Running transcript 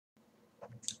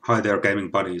Hi there,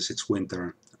 gaming buddies, it's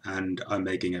Winter, and I'm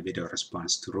making a video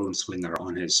response to RuneSlinger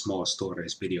on his small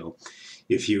stories video.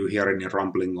 If you hear any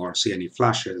rumbling or see any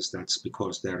flashes, that's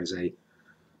because there is a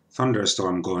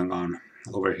thunderstorm going on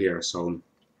over here, so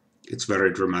it's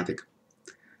very dramatic.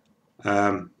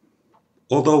 Um,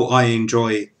 Although I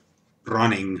enjoy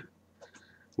running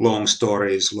long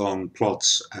stories, long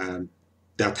plots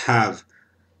that have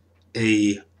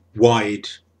a wide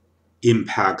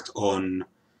impact on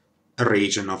a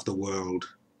region of the world,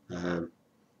 uh,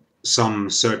 some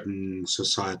certain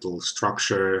societal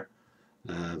structure,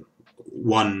 uh,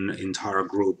 one entire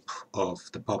group of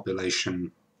the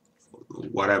population,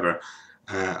 whatever,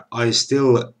 I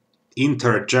still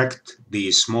interject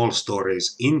these small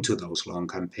stories into those long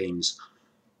campaigns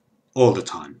all the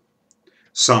time.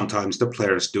 Sometimes the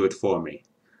players do it for me.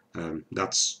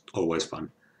 That's always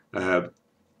fun. Uh,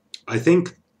 I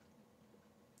think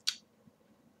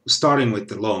starting with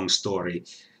the long story,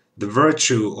 the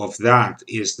virtue of that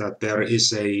is that there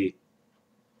is a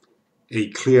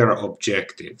clear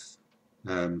objective,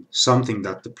 something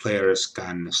that the players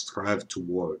can strive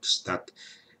towards, that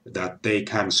they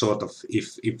can sort of,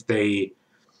 if they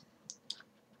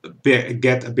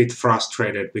get a bit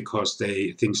frustrated because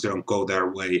things don't go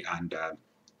their way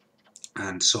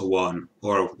and so on,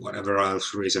 or whatever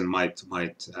else reason might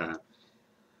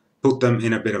put them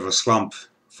in a bit of a slump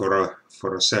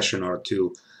for a session or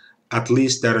two. At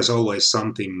least there is always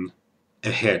something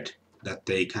ahead that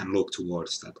they can look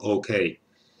towards. That okay,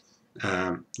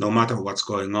 no matter what's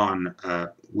going on,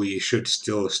 we should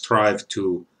still strive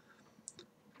to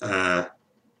uh,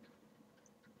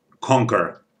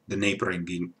 conquer the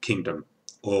neighboring kingdom,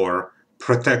 or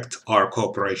protect our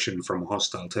cooperation from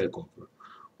hostile takeover,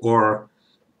 or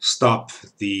stop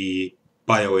the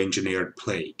bioengineered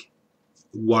plague,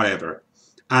 whatever.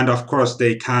 And of course,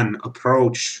 they can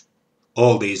approach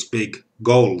all these big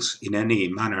goals in any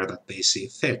manner that they see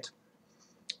fit.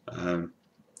 Um,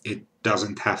 it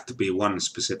doesn't have to be one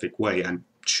specific way and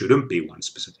shouldn't be one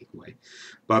specific way.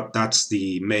 But that's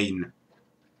the main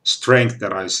strength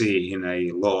that I see in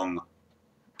a long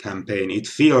campaign. It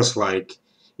feels like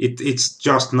it's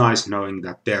just nice knowing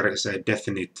that there is a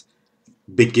definite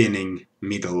beginning,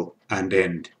 middle, and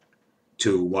end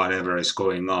to whatever is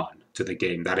going on to the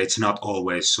game, that it's not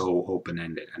always so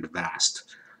open-ended and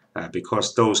vast,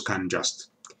 because those can just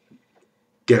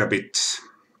get a bit,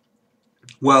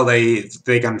 well, they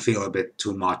can feel a bit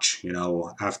too much,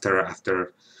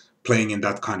 after playing in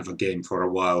that kind of a game for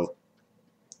a while.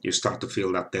 You start to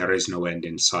feel that there is no end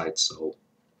in sight, so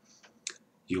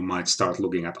you might start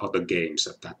looking at other games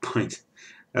at that point.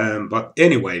 But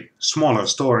anyway, smaller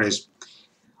stories,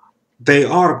 they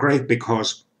are great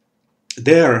because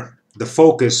there the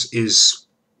focus is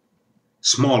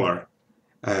smaller,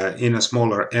 in a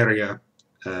smaller area,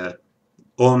 uh,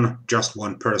 on just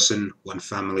one person, one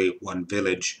family, one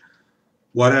village,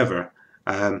 whatever.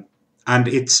 Um, and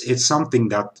it's something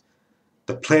that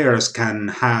the players can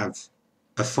have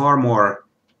a far more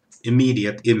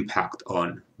immediate impact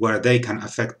on, where they can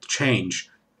affect change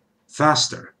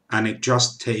faster, and it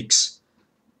just takes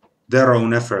their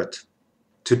own effort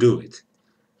to do it.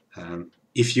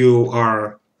 If you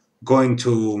are going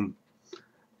to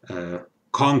uh,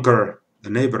 conquer a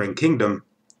neighboring kingdom,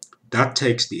 that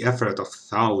takes the effort of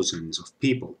thousands of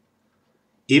people.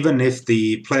 Even if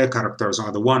the player characters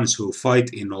are the ones who fight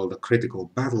in all the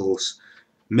critical battles,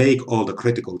 make all the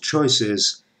critical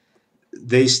choices,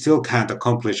 they still can't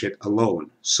accomplish it alone.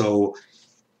 So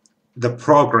the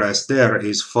progress there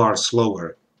is far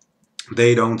slower.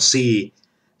 They don't see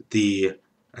the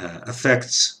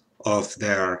effects of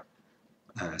their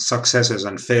successes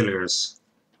and failures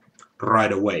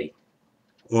right away.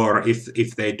 Or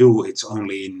if they do, it's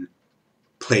only in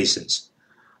places.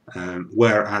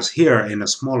 Whereas here, in a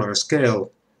smaller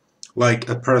scale, like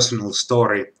a personal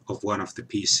story of one of the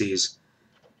PCs,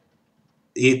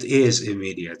 it is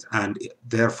immediate, and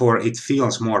therefore it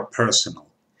feels more personal.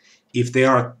 If they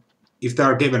are if they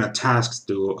are given a task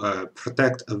to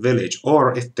protect a village,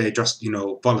 or if they just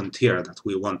volunteer that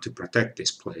we want to protect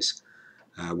this place,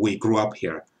 we grew up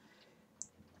here.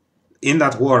 In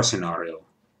that war scenario,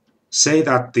 say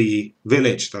that the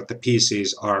village that the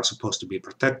PCs are supposed to be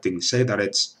protecting, say that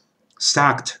it's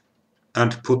sacked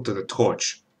and put to the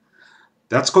torch.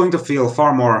 That's going to feel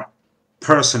far more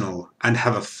personal and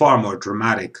have a far more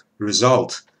dramatic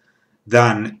result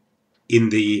than in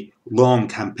the long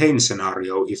campaign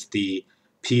scenario, if the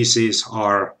PCs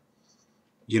are,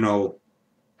 you know,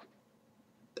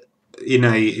 in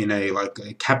a like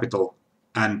a capital,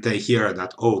 and they hear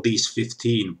that, oh, these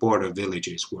 15 border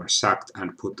villages were sacked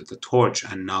and put to the torch,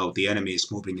 and now the enemy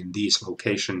is moving in these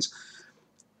locations.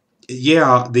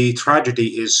 yeah, the tragedy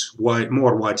is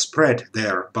more widespread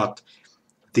there, but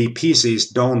the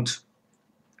PCs don't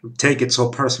take it so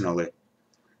personally.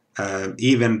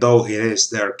 Even though it is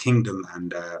their kingdom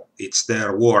and it's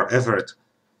their war effort,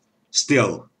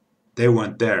 still, they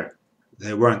weren't there.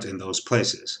 They weren't in those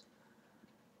places.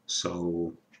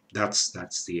 So that's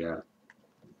the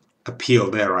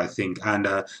appeal there, I think.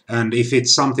 And if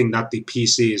it's something that the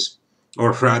PCs,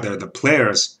 or rather the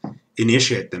players,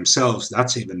 initiate themselves,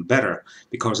 that's even better.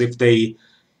 Because if they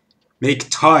make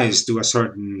ties to a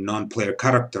certain non-player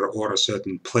character or a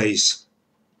certain place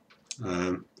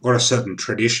or a certain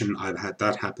tradition, I've had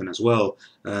that happen as well.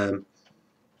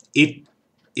 It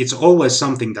it's always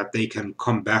something that they can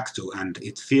come back to, and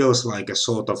it feels like a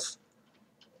sort of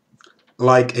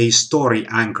like a story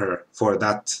anchor for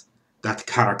that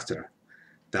character.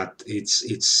 That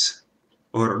it's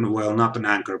or well, not an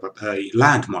anchor, but a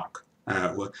landmark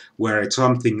where it's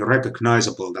something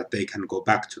recognizable that they can go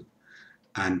back to.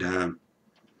 And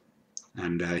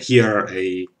here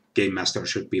a game master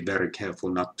should be very careful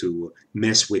not to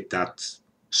mess with that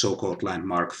so-called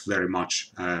landmark very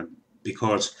much,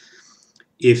 because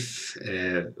if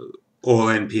all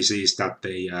NPCs that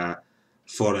they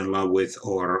fall in love with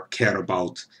or care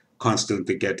about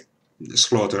constantly get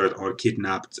slaughtered or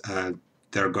kidnapped,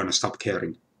 they're gonna stop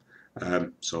caring.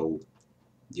 So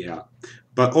yeah,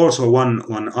 but also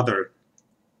one other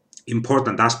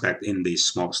important aspect in these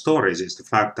small stories is the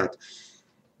fact that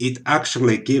it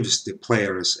actually gives the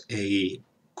players a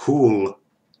cool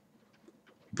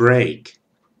break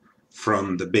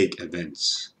from the big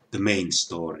events, the main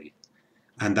story.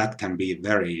 And that can be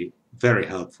very, very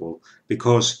helpful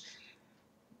because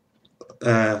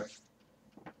uh,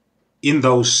 in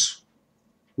those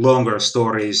longer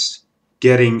stories,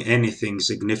 getting anything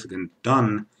significant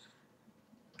done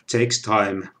takes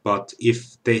time. But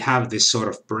if they have this sort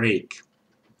of break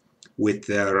with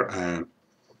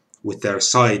their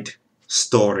side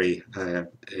story,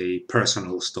 a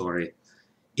personal story,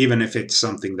 even if it's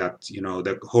something that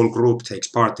the whole group takes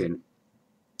part in,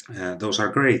 those are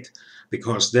great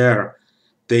because there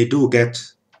they do get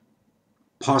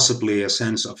possibly a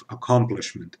sense of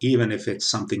accomplishment, even if it's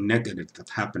something negative that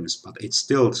happens, but it's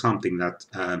still something that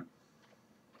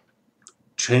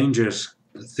changes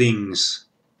things,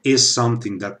 is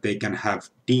something that they can have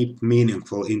deep,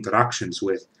 meaningful interactions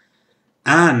with.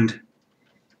 And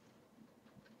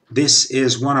this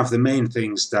is one of the main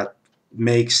things that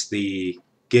makes the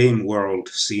game world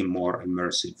seem more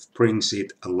immersive, brings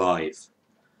it alive.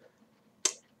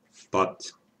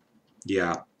 But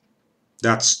yeah,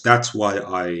 that's why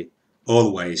I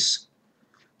always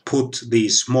put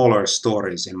these smaller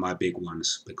stories in my big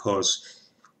ones,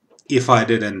 because if I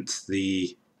didn't,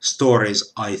 the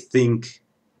stories I think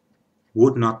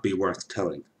would not be worth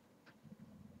telling.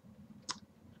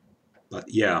 But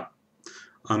yeah,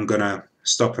 I'm gonna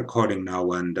stop recording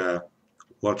now and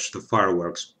watch the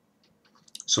fireworks.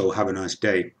 So have a nice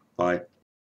day. Bye.